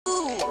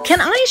Can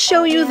I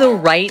show you the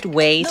right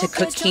way to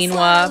cook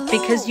quinoa?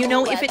 Because you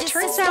know, if it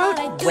turns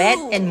out wet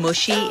and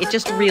mushy, it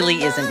just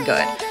really isn't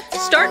good.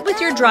 Start with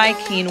your dry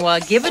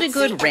quinoa, give it a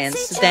good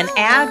rinse, then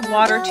add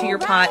water to your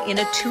pot in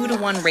a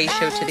 2-to-1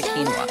 ratio to the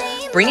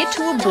quinoa. Bring it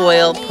to a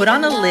boil, put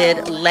on a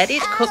lid, let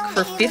it cook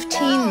for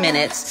 15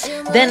 minutes,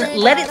 then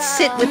let it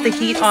sit with the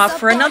heat off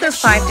for another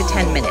 5 to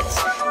 10 minutes.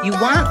 You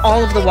want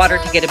all of the water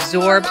to get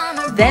absorbed,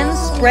 then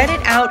spread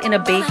it out in a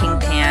baking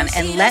pan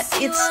and let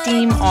it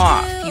steam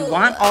off. You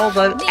want all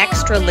the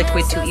extra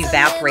liquid to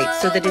evaporate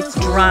so that it's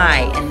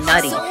dry and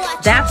nutty.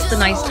 That's the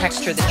nice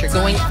texture that you're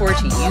going for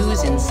to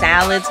use in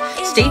salads.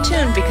 Stay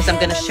tuned because I'm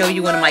going to show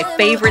you one of my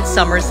favorite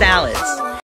summer salads.